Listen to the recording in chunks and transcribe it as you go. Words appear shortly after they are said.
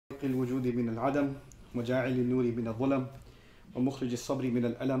الوجود من العدم وجاعل النور من الظلم ومخرج الصبر من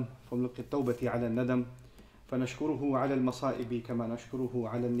الألم فملقي التوبة على الندم فنشكره على المصائب كما نشكره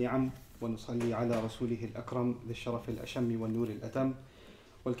على النعم ونصلي على رسوله الأكرم ذي الشرف الأشم والنور الأتم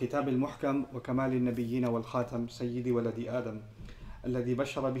والكتاب المحكم وكمال النبيين والخاتم سيد ولد آدم الذي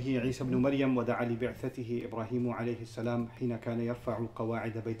بشر به عيسى بن مريم ودعا لبعثته إبراهيم عليه السلام حين كان يرفع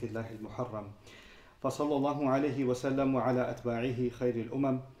قواعد بيت الله المحرم فصلى الله عليه وسلم وعلى أتباعه خير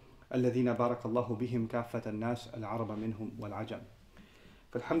الأمم الذين بارك الله بهم كافة الناس العرب منهم والعجم.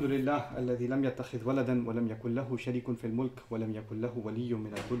 فالحمد لله الذي لم يتخذ ولدا ولم يكن له شريك في الملك ولم يكن له ولي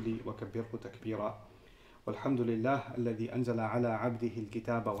من الذل وكبره تكبيرا. والحمد لله الذي أنزل على عبده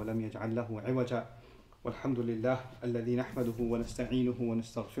الكتاب ولم يجعل له عوجا. والحمد لله الذي نحمده ونستعينه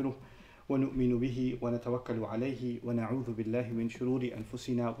ونستغفره ونؤمن به ونتوكل عليه ونعوذ بالله من شرور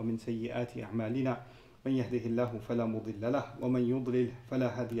أنفسنا ومن سيئات أعمالنا من يهده الله فلا مضل له ومن يضلل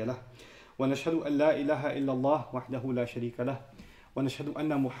فلا هادي له ونشهد أن لا إله إلا الله وحده لا شريك له ونشهد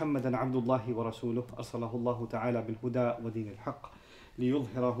أن محمدا عبد الله ورسوله أرسله الله تعالى بالهدى ودين الحق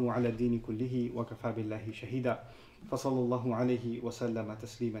ليظهره على الدين كله وكفى بالله شهيدا فصلى الله عليه وسلم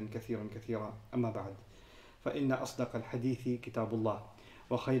تسليما كثيرا كثيرا. أما بعد، فإن أصدق الحديث كتاب الله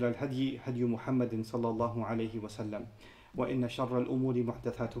وخير الهدي هدي محمد صلى الله عليه وسلم وإن شر الأمور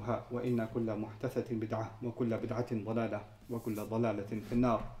محدثاتها وإن كل محدثة بدعة وكل بدعة ضلالة وكل ضلالة في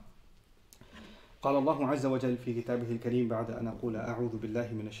النار. قال الله عز وجل في كتابه الكريم بعد أن أقول أعوذ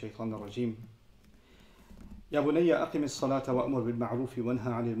بالله من الشيطان الرجيم: يا بني أقم الصلاة وأمر بالمعروف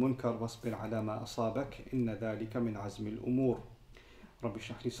وانهى عن المنكر واصبر على ما أصابك إن ذلك من عزم الأمور. رب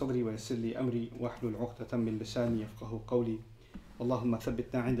اشرح لي صدري ويسر لي أمري واحلل عقدة من لساني يفقهوا قولي. اللهم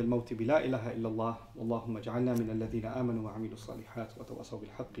ثبتنا عند الموت بلا إله إلا الله اللهم اجعلنا من الذين آمنوا وعملوا الصالحات وتواصوا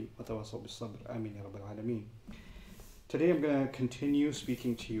بالحق وتواصوا بالصبر آمين يا رب العالمين. Today I'm going to continue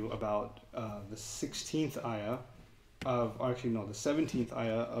speaking to you about the 16th ayah the 17th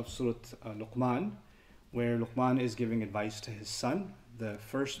ayah of Surah Luqman, where Luqman is giving advice to his son. The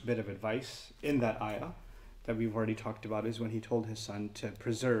first bit of advice in that ayah that we've already talked about is when he told his son to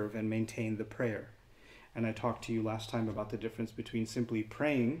preserve and maintain the prayer. And I talked to you last time about the difference between simply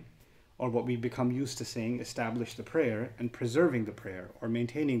praying, or what we become used to saying, establish the prayer, and preserving the prayer or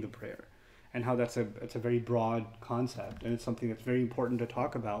maintaining the prayer, and how it's a very broad concept, and it's something that's very important to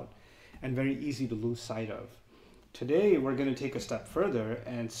talk about and very easy to lose sight of. Today we're going to take a step further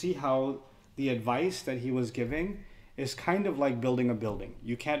and see how the advice that he was giving is kind of like building a building.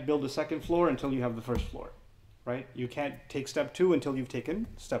 You can't build a second floor until you have the first floor, right? You can't take step 2 until you've taken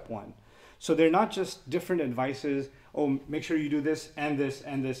step 1. So they're not just different advices, oh, make sure you do this and this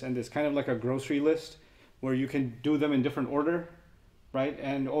and this and this, kind of like a grocery list where you can do them in different order, right?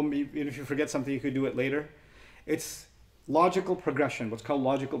 And if you forget something, you could do it later. It's logical progression, what's called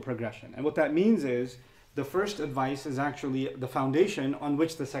logical progression. And what that means is the first advice is actually the foundation on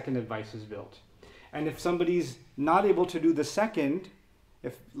which the second advice is built. And if somebody's not able to do the second,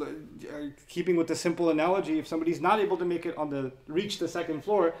 keeping with the simple analogy, if somebody's not able to reach the second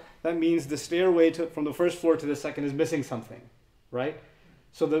floor, that means the stairway from the first floor to the second is missing something, right?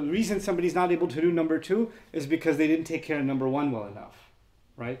 So the reason somebody's not able to do number 2 is because they didn't take care of number 1 well enough,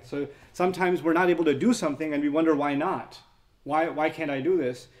 right? So sometimes we're not able to do something and we wonder why not? Why can't I do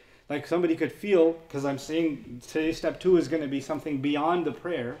this? Like somebody could feel, because I'm saying today's step 2 is going to be something beyond the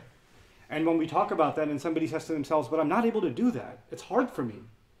prayer. And when we talk about that and somebody says to themselves, but I'm not able to do that. It's hard for me.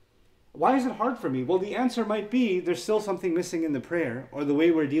 Why is it hard for me? Well, the answer might be there's still something missing in the prayer or the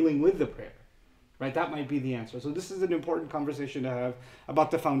way we're dealing with the prayer, right? That might be the answer. So this is an important conversation to have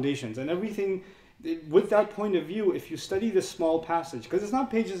about the foundations and everything. With that point of view, if you study this small passage, because it's not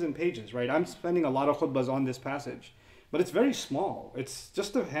pages and pages, right? I'm spending a lot of khutbahs on this passage, but it's very small. It's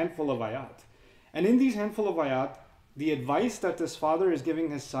just a handful of ayat. And in these handful of ayat, the advice that this father is giving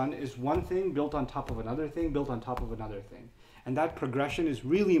his son is one thing built on top of another thing, built on top of another thing. And that progression is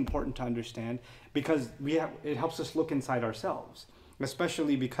really important to understand because it helps us look inside ourselves,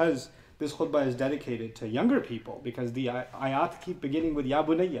 especially because this khutbah is dedicated to younger people, because the ayat keep beginning with Ya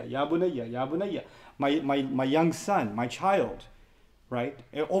Bunayya, Ya Bunayya, Ya Bunayya, my young son, my child, right?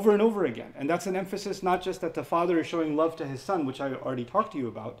 Over and over again. And that's an emphasis not just that the father is showing love to his son, which I already talked to you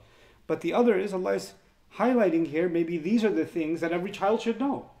about, but the other is Allah is highlighting here, maybe these are the things that every child should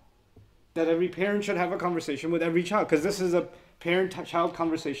know, that every parent should have a conversation with every child, because this is a parent-child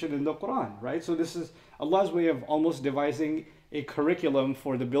conversation in the Quran, right? So this is Allah's way of almost devising a curriculum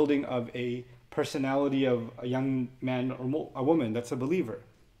for the building of a personality of a young man or a woman that's a believer,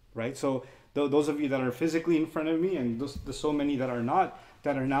 right? So those of you that are physically in front of me, and the so many that are not,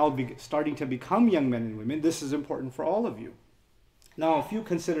 that are now starting to become young men and women, this is important for all of you. Now, a few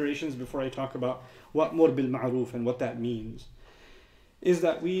considerations before I talk about wa'mur bil ma'ruf and what that means is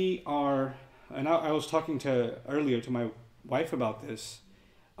that we are, and I was talking earlier to my wife about this,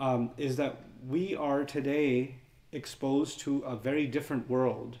 is that we are today exposed to a very different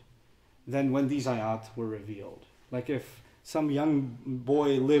world than when these ayat were revealed. Like if some young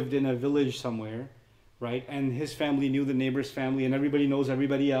boy lived in a village somewhere, right, and his family knew the neighbor's family, and everybody knows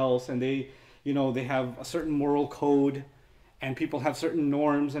everybody else, and they have a certain moral code, and people have certain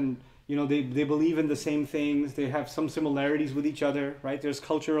norms, and they believe in the same things, they have some similarities with each other, right? There's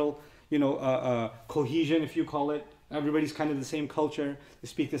cultural cohesion, if you call it. Everybody's kind of the same culture, they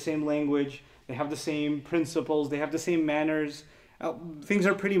speak the same language, they have the same principles, they have the same manners. Things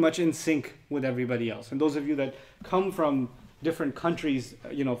are pretty much in sync with everybody else. And those of you that come from different countries,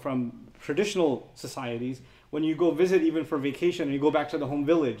 from traditional societies, when you go visit even for vacation and you go back to the home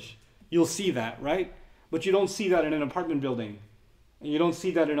village, you'll see that, right? But you don't see that in an apartment building. And you don't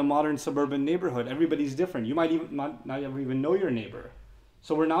see that in a modern suburban neighborhood. Everybody's different. You might even not ever even know your neighbor.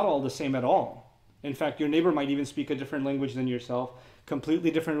 So we're not all the same at all. In fact, your neighbor might even speak a different language than yourself, completely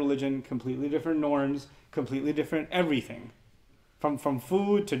different religion, completely different norms, completely different everything. From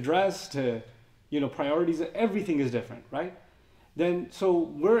food to dress to, priorities, everything is different, right? So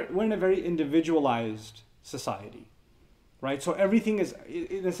we're in a very individualized society, right? So everything is,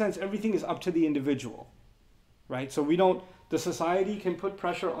 in a sense, everything is up to the individual, right? So the society can put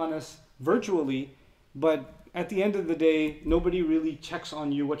pressure on us virtually, but at the end of the day, nobody really checks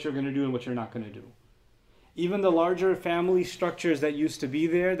on you what you're going to do and what you're not going to do. Even the larger family structures that used to be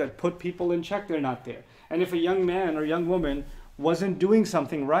there, that put people in check, they're not there. And if a young man or young woman wasn't doing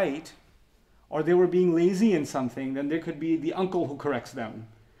something right, or they were being lazy in something, then there could be the uncle who corrects them.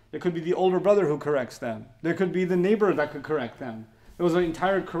 There could be the older brother who corrects them. There could be the neighbor that could correct them. It was an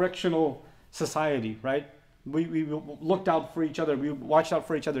entire correctional society, right? We looked out for each other. We watched out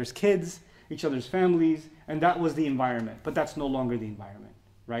for each other's kids, each other's families, and that was the environment. But that's no longer the environment,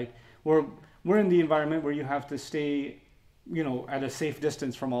 right? We're in the environment where you have to stay, at a safe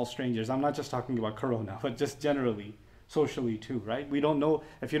distance from all strangers. I'm not just talking about Corona, but just generally, socially too, right? We don't know,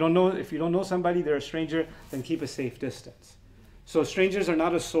 if you don't know somebody, they're a stranger, then keep a safe distance. So strangers are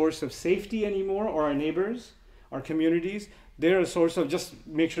not a source of safety anymore, or our neighbors, our communities. They're a source of just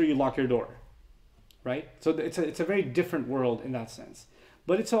make sure you lock your door, right? So it's a very different world in that sense.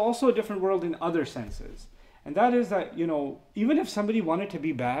 But it's also a different world in other senses. And that is that, even if somebody wanted to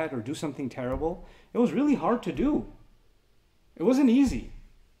be bad or do something terrible, it was really hard to do. It wasn't easy.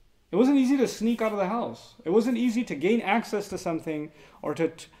 It wasn't easy to sneak out of the house. It wasn't easy to gain access to something, or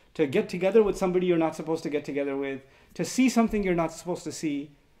to get together with somebody you're not supposed to get together with, to see something you're not supposed to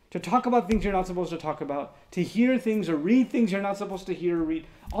see, to talk about things you're not supposed to talk about, to hear things or read things you're not supposed to hear or read.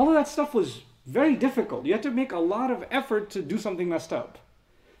 All of that stuff was very difficult. You had to make a lot of effort to do something messed up.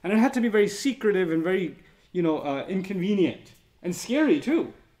 And it had to be very secretive and very, inconvenient and scary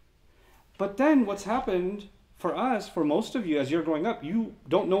too. But then what's happened for us, for most of you, as you're growing up, you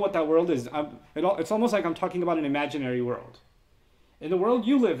don't know what that world is. It's almost like I'm talking about an imaginary world. In the world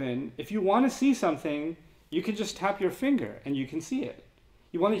you live in, if you want to see something, you can just tap your finger and you can see it.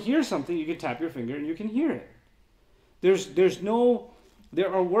 You want to hear something, you can tap your finger and you can hear it.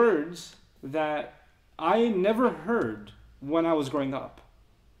 There are words that I never heard when I was growing up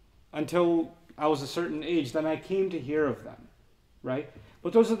until I was a certain age. Then I came to hear of them, right?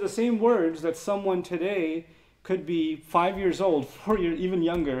 But those are the same words that someone today could be 5 years old, 4 years, even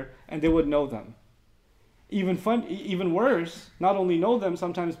younger, and they would know them. Even worse, not only know them,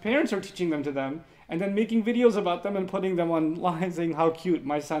 sometimes parents are teaching them to them, and then making videos about them and putting them online saying how cute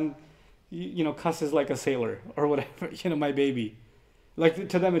my son, cusses like a sailor, or whatever, my baby. Like,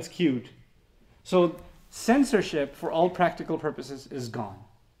 to them it's cute. So censorship, for all practical purposes, is gone.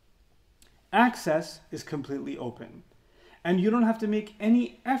 Access is completely open. And you don't have to make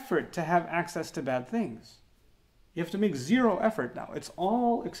any effort to have access to bad things. You have to make zero effort now. It's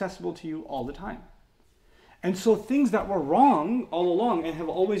all accessible to you all the time. And so things that were wrong all along and have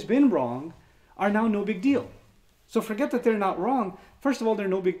always been wrong are now no big deal. So forget that they're not wrong. First of all, they're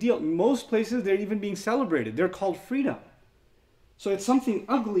no big deal. In most places, they're even being celebrated. They're called freedom. So it's something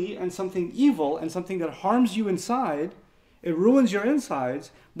ugly and something evil and something that harms you inside. It ruins your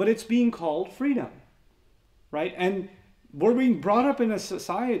insides, but it's being called freedom, right? And we're being brought up in a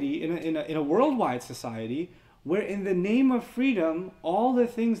society, in a worldwide society, where in the name of freedom, all the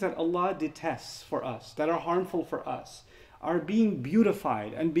things that Allah detests for us, that are harmful for us, are being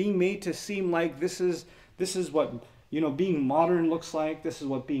beautified and being made to seem like this is what being modern looks like. This is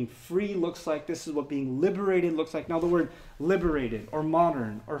what being free looks like. This is what being liberated looks like. Now the word liberated or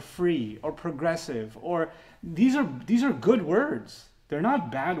modern or free or progressive, or these are good words. They're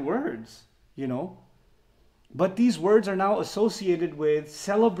not bad words, But these words are now associated with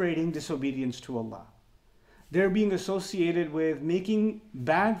celebrating disobedience to Allah. They're being associated with making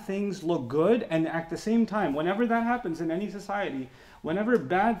bad things look good, and at the same time, whenever that happens in any society, whenever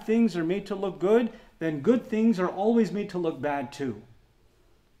bad things are made to look good, then good things are always made to look bad too.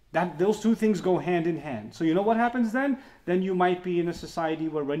 Those two things go hand in hand. So you know what happens then? Then you might be in a society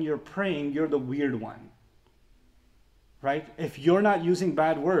where when you're praying, you're the weird one. Right? If you're not using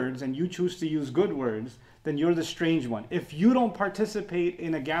bad words and you choose to use good words, then you're the strange one. If you don't participate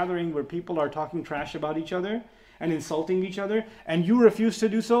in a gathering where people are talking trash about each other and insulting each other, and you refuse to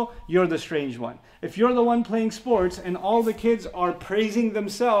do so, you're the strange one. If you're the one playing sports and all the kids are praising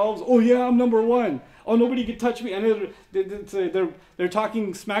themselves, oh yeah, I'm number one. Oh, nobody can touch me. And they're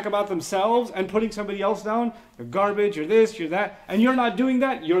talking smack about themselves and putting somebody else down. You're garbage, you're this, you're that. And you're not doing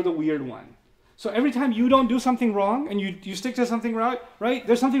that, you're the weird one. So every time you don't do something wrong and you stick to something right,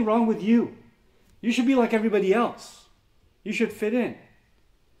 there's something wrong with you. You should be like everybody else. You should fit in.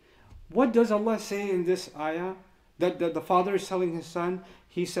 What does Allah say in this ayah? That the father is telling his son,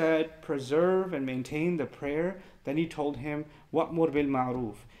 he said, preserve and maintain the prayer. Then he told him, wa'mur bil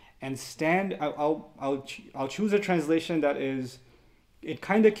ma'ruf. And stand, I'll choose a translation that is, it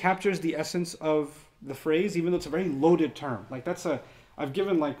kind of captures the essence of the phrase, even though it's a very loaded term. Like I've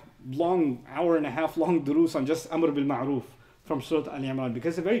given like long, hour and a half long durus on just amr bil ma'ruf from Surah Al-Imran,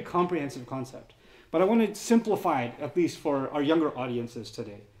 because it's a very comprehensive concept. But I want to simplify it, at least for our younger audiences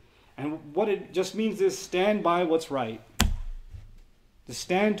today. And what it just means is stand by what's right. To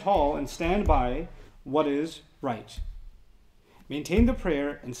stand tall and stand by what is right. Maintain the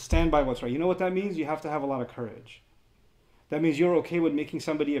prayer and stand by what's right. You know what that means? You have to have a lot of courage. That means you're okay with making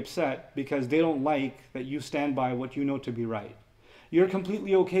somebody upset because they don't like that you stand by what you know to be right. You're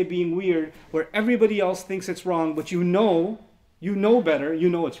completely okay being weird where everybody else thinks it's wrong, but you know better, you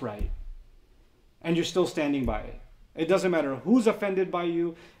know it's right. And you're still standing by it. It doesn't matter who's offended by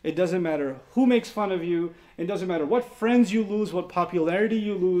you. It doesn't matter who makes fun of you. It doesn't matter what friends you lose, what popularity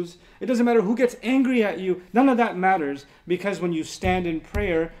you lose. It doesn't matter who gets angry at you. None of that matters, because when you stand in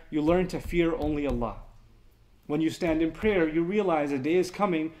prayer, you learn to fear only Allah. When you stand in prayer, you realize a day is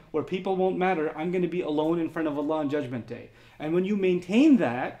coming where people won't matter. I'm going to be alone in front of Allah on Judgment Day. And when you maintain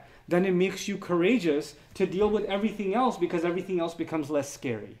that, then it makes you courageous to deal with everything else, because everything else becomes less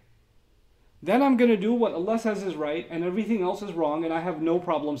scary. Then I'm going to do what Allah says is right and everything else is wrong, and I have no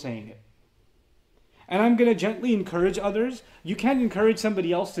problem saying it. And I'm going to gently encourage others. You can't encourage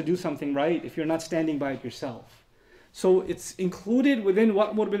somebody else to do something right if you're not standing by it yourself. So it's included within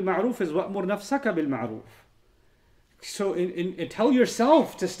wa'mur bil ma'ruf is wa'mur nafsaka bil ma'ruf. So tell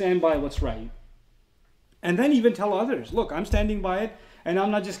yourself to stand by what's right. And then even tell others, look, I'm standing by it, and I'm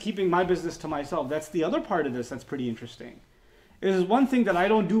not just keeping my business to myself. That's the other part of this that's pretty interesting. It is one thing that I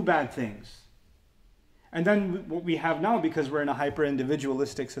don't do bad things. And then what we have now, because we're in a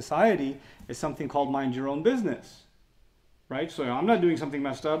hyper-individualistic society, is something called mind your own business. Right? So I'm not doing something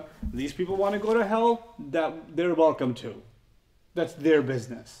messed up. These people want to go to hell, that they're welcome to. That's their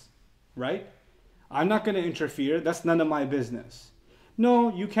business. Right? I'm not going to interfere. That's none of my business.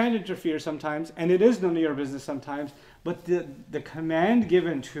 No, you can interfere sometimes, and it is none of your business sometimes, but the command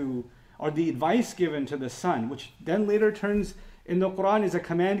given to, or the advice given to the son, which then later turns in the Quran is a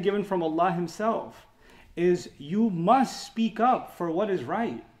command given from Allah Himself, is you must speak up for what is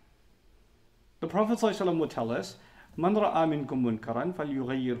right. The Prophet ﷺ would tell us, من رأى منكم منكرا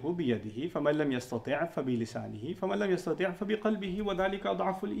فليغيره بيده فمن لم يستطع فبلسانه فمن لم يستطع فبقلبه وذلك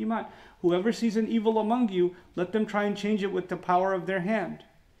أضعف الإيمان. Whoever sees an evil among you, let them try and change it with the power of their hand.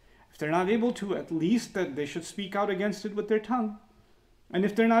 If they're not able to, at least that they should speak out against it with their tongue. And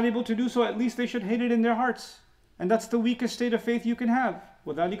if they're not able to do so, at least they should hate it in their hearts. And that's the weakest state of faith you can have.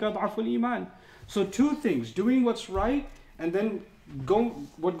 وذلك أضعف الإيمان. So two things, doing what's right, and then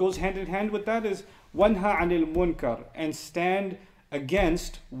what goes hand in hand with that is wanha anil munkar, and stand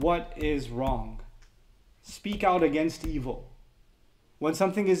against what is wrong. Speak out against evil. When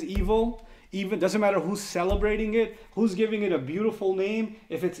something is evil, even doesn't matter who's celebrating it, who's giving it a beautiful name.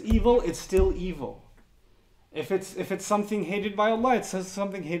 If it's evil, it's still evil. If it's something hated by Allah, it says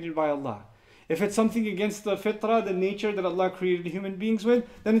something hated by Allah. If it's something against the fitrah, the nature that Allah created human beings with,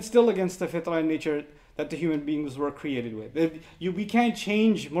 then it's still against the fitrah and nature that the human beings were created with. We can't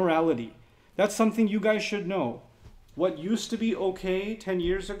change morality. That's something you guys should know. What used to be okay 10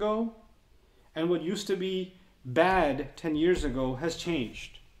 years ago and what used to be bad 10 years ago has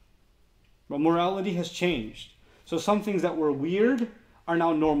changed. But morality has changed. So some things that were weird are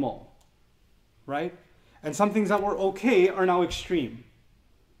now normal, right? And some things that were okay are now extreme.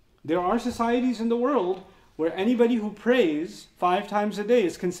 There are societies in the world where anybody who prays 5 times a day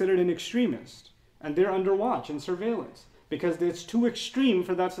is considered an extremist. And they're under watch and surveillance because it's too extreme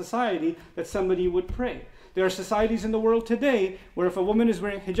for that society that somebody would pray. There are societies in the world today where if a woman is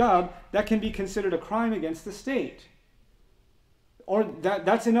wearing hijab, that can be considered a crime against the state. Or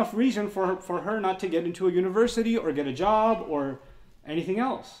that's enough reason for her not to get into a university or get a job or anything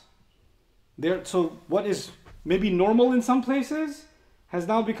else. So what is maybe normal in some places has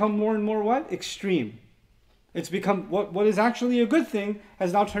now become more and more what? Extreme. It's become what is actually a good thing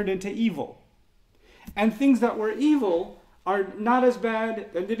has now turned into evil. And things that were evil are not as bad,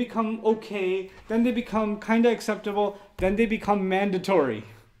 then they become okay, then they become kind of acceptable, then they become mandatory.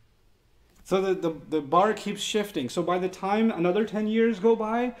 So the bar keeps shifting. So by the time another 10 years go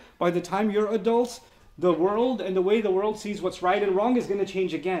by the time you're adults, the world and the way the world sees what's right and wrong is going to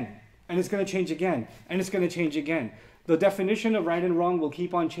change again. And it's going to change again. And it's going to change again. The definition of right and wrong will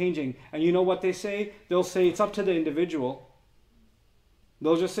keep on changing. And you know what they say? They'll say it's up to the individual.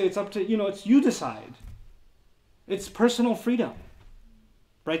 They'll just say it's up to, it's you decide. It's personal freedom.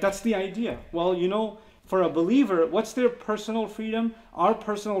 Right? That's the idea. Well, for a believer, what's their personal freedom? Our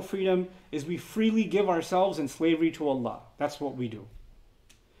personal freedom is we freely give ourselves in slavery to Allah. That's what we do.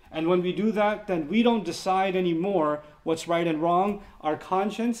 And when we do that, then we don't decide anymore what's right and wrong. Our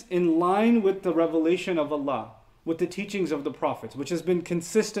conscience, in line with the revelation of Allah, with the teachings of the prophets, which has been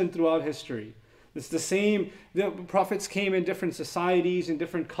consistent throughout history. It's the same. The prophets came in different societies, in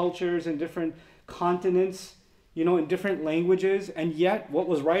different cultures, in different continents, in different languages, and yet what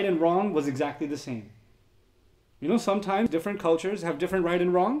was right and wrong was exactly the same. Sometimes different cultures have different right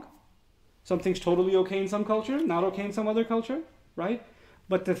and wrong. Something's totally okay in some culture, not okay in some other culture, right?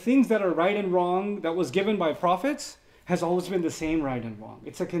 But the things that are right and wrong that was given by prophets has always been the same right and wrong.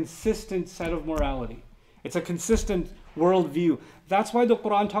 It's a consistent set of morality. It's a consistent worldview. That's why the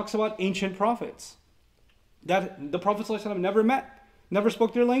Quran talks about ancient prophets. That the Prophet ﷺ never met, never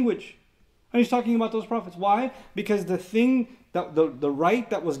spoke their language. And he's talking about those prophets. Why? Because the thing, that the right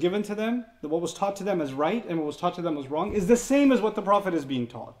that was given to them, what was taught to them as right and what was taught to them as wrong, is the same as what the Prophet is being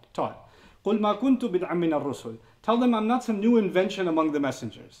taught. قُلْ مَا كُنْتُ بِدْعًا مِنَ الرُّسُلِ. Tell them I'm not some new invention among the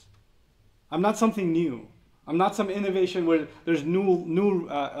messengers. I'm not something new. I'm not some innovation where there's new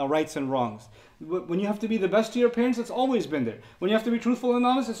rights and wrongs. When you have to be the best to your parents, it's always been there. When you have to be truthful and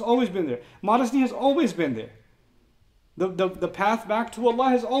honest, it's always been there. Modesty has always been there. The path back to Allah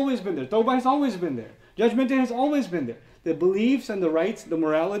has always been there. Tawbah has always been there. Judgment Day has always been there. The beliefs and the rights, the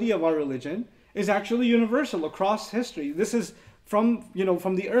morality of our religion is actually universal across history. This is from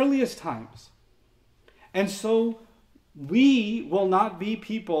the earliest times. And so we will not be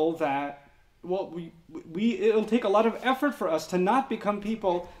people that, it'll take a lot of effort for us to not become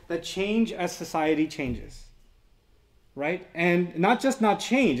people that change as society changes. Right? And not just not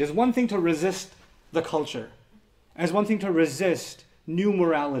change. It's one thing to resist the culture. As one thing to resist new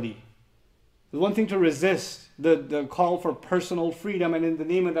morality. It's one thing to resist the call for personal freedom, and in the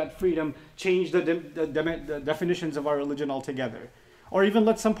name of that freedom, change the definitions of our religion altogether. Or even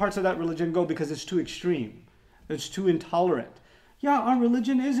let some parts of that religion go because it's too extreme. It's too intolerant. Yeah, our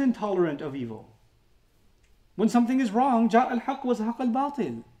religion is intolerant of evil. When something is wrong, جاء الحق وزهق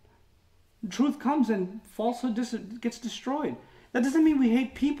الباطل. Truth comes and falsehood gets destroyed. That doesn't mean we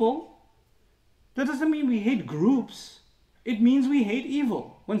hate people. That doesn't mean we hate groups. It means we hate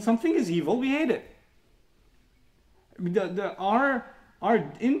evil. When something is evil, we hate it. Our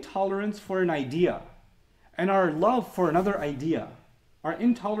intolerance for an idea and our love for another idea, our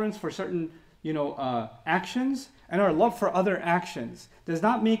intolerance for certain actions and our love for other actions does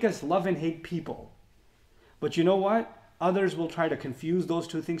not make us love and hate people. But you know what? Others will try to confuse those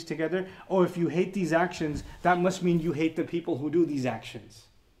two things together. Oh, if you hate these actions, that must mean you hate the people who do these actions.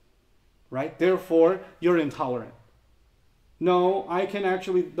 Right? Therefore, you're intolerant. No,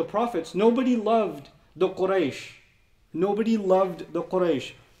 the prophets, nobody loved the Quraysh. Nobody loved the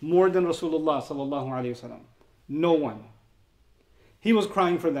Quraysh more than Rasulullah sallallahu alaihi wasallam. No one. He was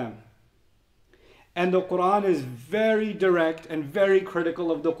crying for them. And the Quran is very direct and very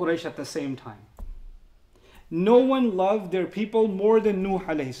critical of the Quraysh at the same time. No one loved their people more than Nuh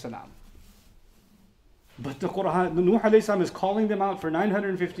alayhi salam. But the Nuh alayhi salam is calling them out for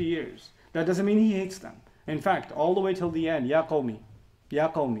 950 years. That doesn't mean he hates them. In fact, all the way till the end, Ya qawmi,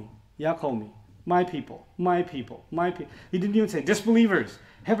 Ya qawmi, Ya qawmi, my people, my people, my people. He didn't even say disbelievers,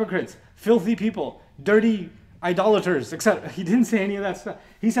 hypocrites, filthy people, dirty idolaters, etc. He didn't say any of that stuff.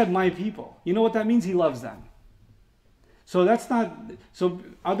 He said my people. You know what that means? He loves them. So that's not, so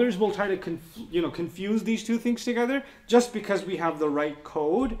others will try to confuse these two things together. Just because we have the right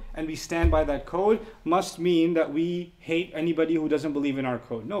code and we stand by that code must mean that we hate anybody who doesn't believe in our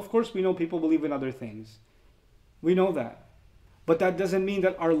code. No, of course we know people believe in other things. We know that. But that doesn't mean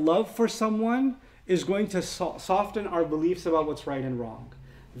that our love for someone is going to soften our beliefs about what's right and wrong.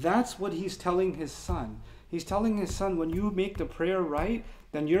 That's what he's telling his son. He's telling his son, when you make the prayer right,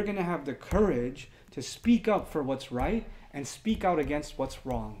 then you're going to have the courage to speak up for what's right and speak out against what's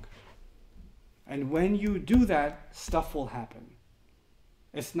wrong. And when you do that, stuff will happen.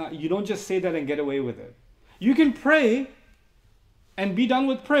 It's not, you don't just say that and get away with it. You can pray and be done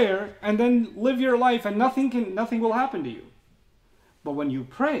with prayer and then live your life and nothing will happen to you. But when you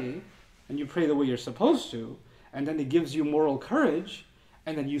pray, and you pray the way you're supposed to, and then it gives you moral courage,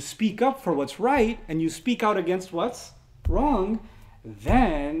 and then you speak up for what's right, and you speak out against what's wrong,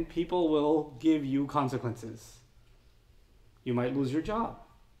 then people will give you consequences. You might lose your job.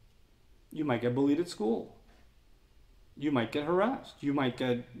 You might get bullied at school. You might get harassed. You might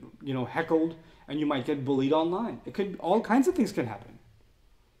get, heckled, and you might get bullied online. All kinds of things can happen.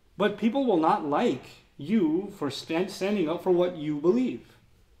 But people will not like you for standing up for what you believe.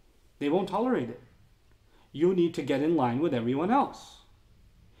 They won't tolerate it. You need to get in line with everyone else.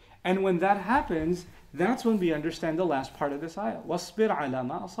 And when that happens, that's when we understand the last part of this ayah. وَاصْبِرْ عَلَى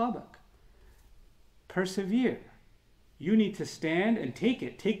مَا أَصَابَكَ. Persevere. You need to stand and take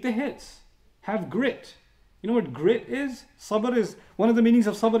it. Take the hits. Have grit. You know what grit is? Sabr is, one of the meanings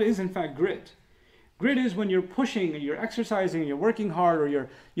of sabr is in fact grit. Grit is when you're pushing and you're exercising and you're working hard, or you're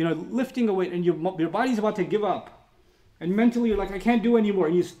lifting a weight and your body's about to give up. And mentally you're like, I can't do anymore,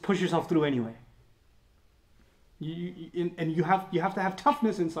 and you push yourself through anyway. You have to have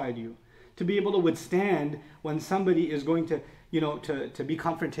toughness inside you to be able to withstand when somebody is going to be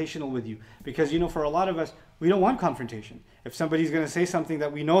confrontational with you. Because for a lot of us, we don't want confrontation. If somebody's going to say something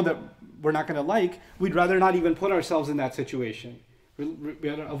that we know that we're not going to like, we'd rather not even put ourselves in that situation. We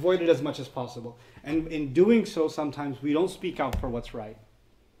avoid it as much as possible. And in doing so, sometimes we don't speak out for what's right.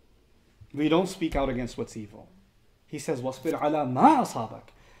 We don't speak out against what's evil. He says, وَاصْبِرْ عَلَى مَا أَصَابَكَ.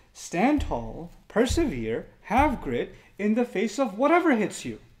 Stand tall, persevere, have grit in the face of whatever hits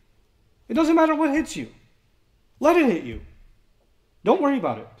you. It doesn't matter what hits you. Let it hit you. Don't worry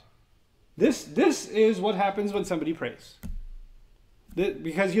about it. This is what happens when somebody prays.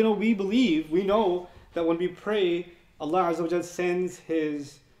 Because we know that when we pray, Allah Azza wa Jal sends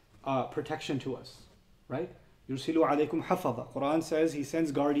His protection to us, right? يُرْسِلُ عَلَيْكُمْ حَفَظًا. Quran says He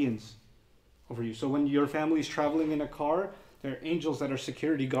sends guardians over you. So when your family is traveling in a car, there are angels that are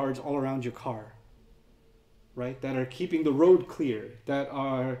security guards all around your car, right? That are keeping the road clear, that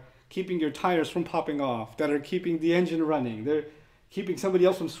are keeping your tires from popping off, that are keeping the engine running, they're keeping somebody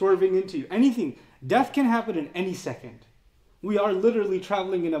else from swerving into you. Anything. Death can happen in any second. We are literally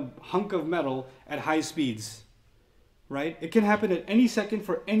traveling in a hunk of metal at high speeds, right? It can happen at any second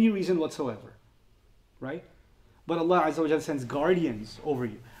for any reason whatsoever, right? But Allah Azza wa Jalla sends guardians over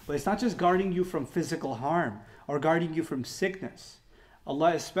you. But it's not just guarding you from physical harm or guarding you from sickness.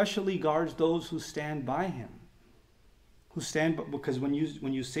 Allah especially guards those who stand by Him. Because when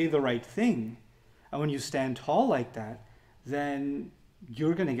you say the right thing, and when you stand tall like that, then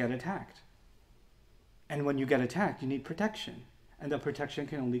you're going to get attacked. And when you get attacked, you need protection. And that protection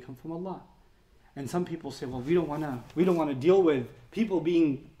can only come from Allah. And some people say, well, we don't want to deal with people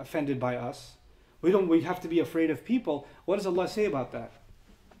being offended by us. We have to be afraid of people. What does Allah say about that?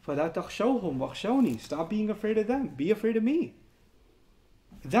 فَلَا تَخْشَوْهُمْ وَخْشَوْنِي. Stop being afraid of them. Be afraid of me.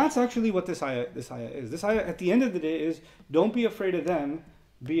 That's actually what this ayah is. This ayah at the end of the day is, don't be afraid of them,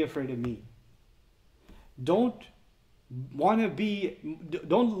 be afraid of me. Don't live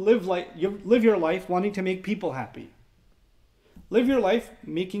your life wanting to make people happy. Live your life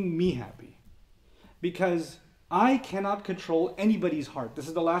making me happy. Because I cannot control anybody's heart. This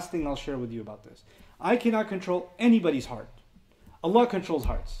is the last thing I'll share with you about this. I cannot control anybody's heart. Allah controls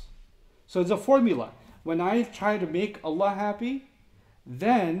hearts. So it's a formula. When I try to make Allah happy,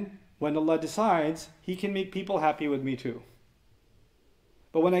 then when Allah decides, He can make people happy with me too.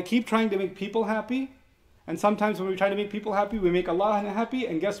 But when I keep trying to make people happy, and sometimes when we try to make people happy, we make Allah unhappy,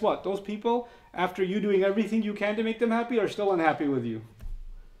 and guess what? Those people, after you doing everything you can to make them happy, are still unhappy with you.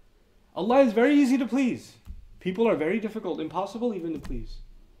 Allah is very easy to please. People are very difficult, impossible even to please.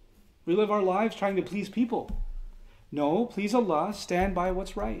 We live our lives trying to please people. No, please Allah, stand by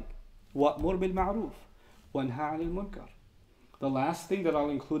what's right. وَأْمُرْ بِالْمَعْرُوفِ وَانْهَى عَنِ الْمُنْكَرِ. The last thing that I'll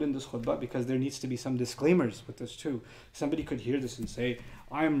include in this khutbah, because there needs to be some disclaimers with this too. Somebody could hear this and say,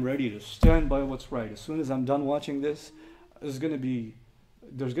 I'm ready to stand by what's right. As soon as I'm done watching this, there's going to be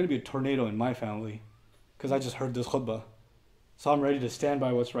a tornado in my family because I just heard this khutbah. so I'm ready to stand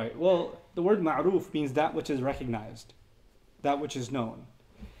by what's right. Well, the word ma'ruf means that which is recognized, that which is known.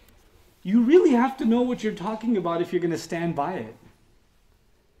 You really have to know what you're talking about if you're going to stand by it.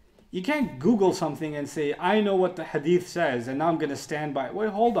 You can't Google something and say, I know what the hadith says, and now I'm going to stand by it.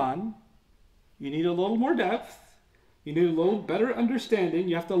 Wait, hold on. You need a little more depth. You need a little better understanding.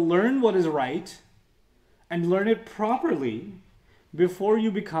 You have to learn what is right and learn it properly before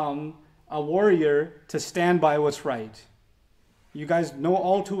you become a warrior to stand by what's right. You guys know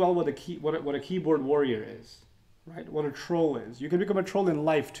all too well what a keyboard warrior is, right? What a troll is. You can become a troll in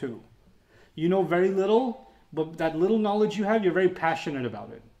life too. You know very little, but that little knowledge you have, you're very passionate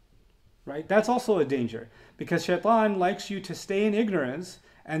about it, right? That's also a danger, because shaitan likes you to stay in ignorance,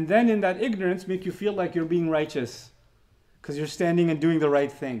 and then in that ignorance make you feel like you're being righteous because you're standing and doing the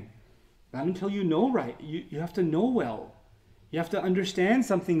right thing. Not until you know right. You have to know well. You have to understand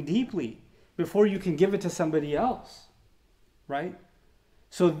something deeply before you can give it to somebody else, right?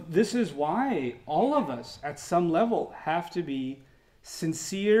 So this is why all of us at some level have to be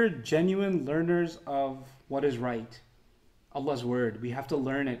sincere, genuine learners of what is right. Allah's word. We have to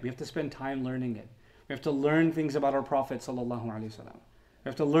learn it. We have to spend time learning it. We have to learn things about our Prophet sallallahu alaihi wasallam. We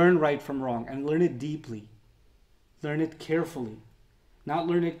have to learn right from wrong and learn it deeply. Learn it carefully. Not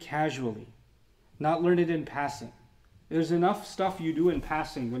learn it casually. Not learn it in passing. There's enough stuff you do in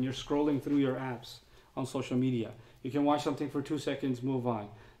passing when you're scrolling through your apps on social media. You can watch something for 2 seconds, move on.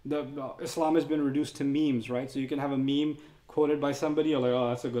 Islam has been reduced to memes, right? So you can have a meme quoted by somebody, you're like, oh,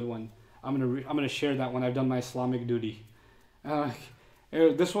 that's a good one. I'm gonna share that when I've done my Islamic duty.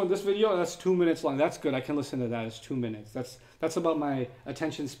 This video, that's 2 minutes long. That's good. I can listen to that. It's 2 minutes. That's about my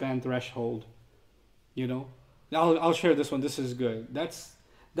attention span threshold. You know, I'll share this one. This is good.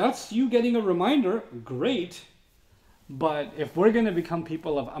 That's you getting a reminder. Great. But if we're going to become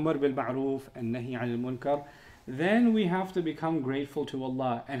people of Amr bil Ma'ruf and Nahi anil Munkar, then we have to become grateful to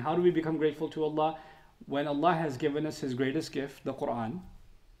Allah. And how do we become grateful to Allah? When Allah has given us His greatest gift, the Quran,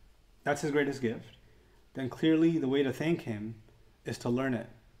 that's His greatest gift, then clearly the way to thank Him is to learn it.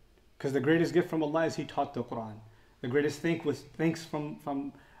 Because the greatest gift from Allah is He taught the Quran. The greatest thanks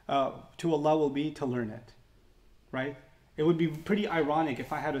from to Allah will be to learn it, right? It would be pretty ironic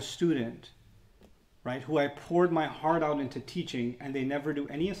if I had a student, right, who I poured my heart out into teaching, and they never do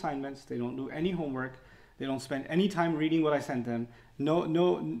any assignments, they don't do any homework, they don't spend any time reading what I sent them,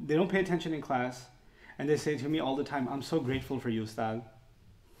 they don't pay attention in class, and they say to me all the time, I'm so grateful for you, Ustad.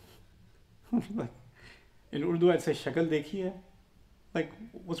 Like, in Urdu I'd say, Shakal dekhiye? Like,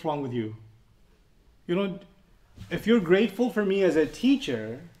 what's wrong with you? You know, if you're grateful for me as a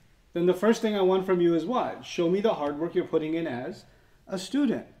teacher, then the first thing I want from you is what? Show me the hard work you're putting in as a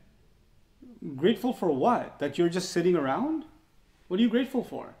student. Grateful for what? That you're just sitting around? What are you grateful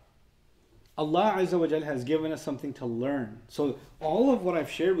for? Allah Azza wa Jal has given us something to learn. So all of what I've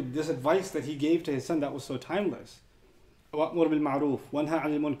shared with this advice that He gave to His son, that was so timeless. وَأْمُرْ بِالْمَعْرُوفِ وَانْهَى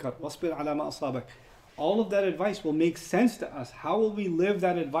عَنِ الْمُنْكَرِ وَاصْبِرْ عَلَى مَا أَصَابَكَ. All of that advice will make sense to us. How will we live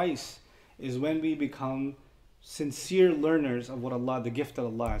that advice? Is when we become sincere learners of what Allah, the gift that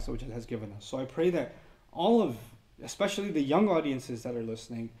Allah Azza wa Jal has given us. So I pray that all of, especially the young audiences that are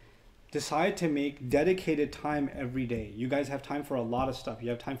listening, decide to make dedicated time every day. You guys have time for a lot of stuff. You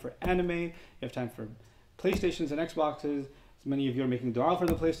have time for anime, you have time for PlayStations and Xboxes. Many of you are making dua for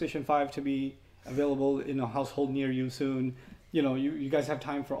the PlayStation 5 to be available in a household near you soon. You know, you guys have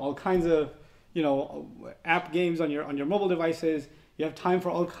time for all kinds of, you know, app games on your mobile devices. You have time for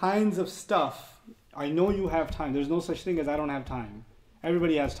all kinds of stuff. I know you have time. There's no such thing as I don't have time.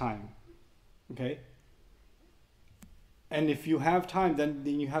 Everybody has time. Okay? And if you have time, then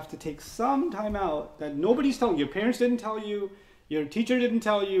you have to take some time out that nobody's telling you. Your parents didn't tell you. Your teacher didn't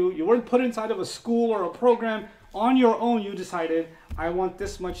tell you. You weren't put inside of a school or a program. On your own, you decided, I want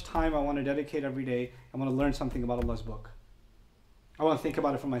this much time I want to dedicate every day. I want to learn something about Allah's book. I want to think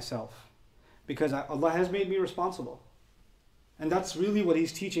about it for myself. Because Allah has made me responsible. And that's really what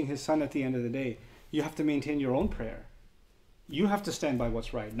He's teaching His son at the end of the day. You have to maintain your own prayer. You have to stand by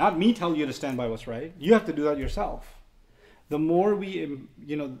what's right. Not me tell you to stand by what's right. You have to do that yourself. The more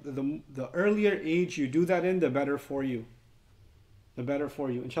the earlier age you do that in, the better for you. The better for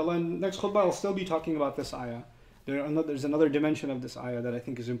you. Inshallah, in next khutbah I'll still be talking about this ayah. There's another dimension of this ayah that I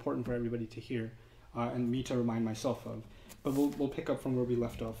think is important for everybody to hear and me to remind myself of. But we'll pick up from where we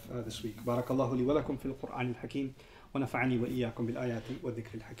left off this week. Barakallahu li wa lakum fil Qur'an al-Hakim wa nafa'ani wa iyyakum bil ayati wa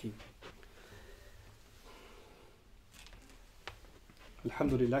dhikr al-Hakim.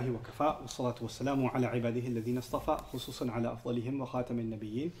 الحمد لله وكفى والصلاة والسلام على عباده الذين اصطفى خصوصا على أفضلهم وخاتم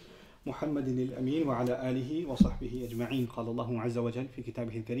النبيين محمد الأمين وعلى آله وصحبه أجمعين. قال الله عز وجل في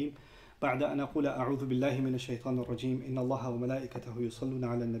كتابه الكريم بعد أن أقول أعوذ بالله من الشيطان الرجيم إن الله وملائكته يصلون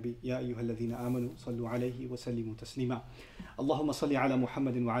على النبي يا أيها الذين آمنوا صلوا عليه وسلموا تسليما اللهم صل على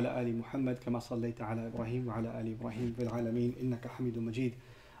محمد وعلى آل محمد كما صليت على إبراهيم وعلى آل إبراهيم في العالمين إنك حميد مجيد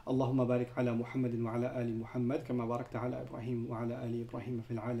اللهم بارك على محمد وعلى آل محمد كما باركت على إبراهيم وعلى آل إبراهيم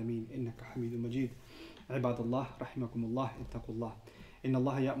في العالمين إنك حميد مجيد عباد الله رحمكم الله اتقوا الله إن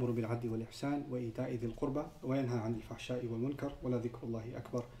الله يأمر بالعدل والإحسان وإيتاء ذي القربى وينهى عن الفحشاء والمنكر ولذكر الله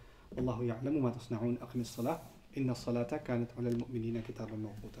أكبر والله يعلم ما تصنعون أقم الصلاة إن الصلاة كانت على المؤمنين كتابا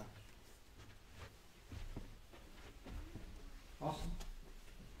موقوتا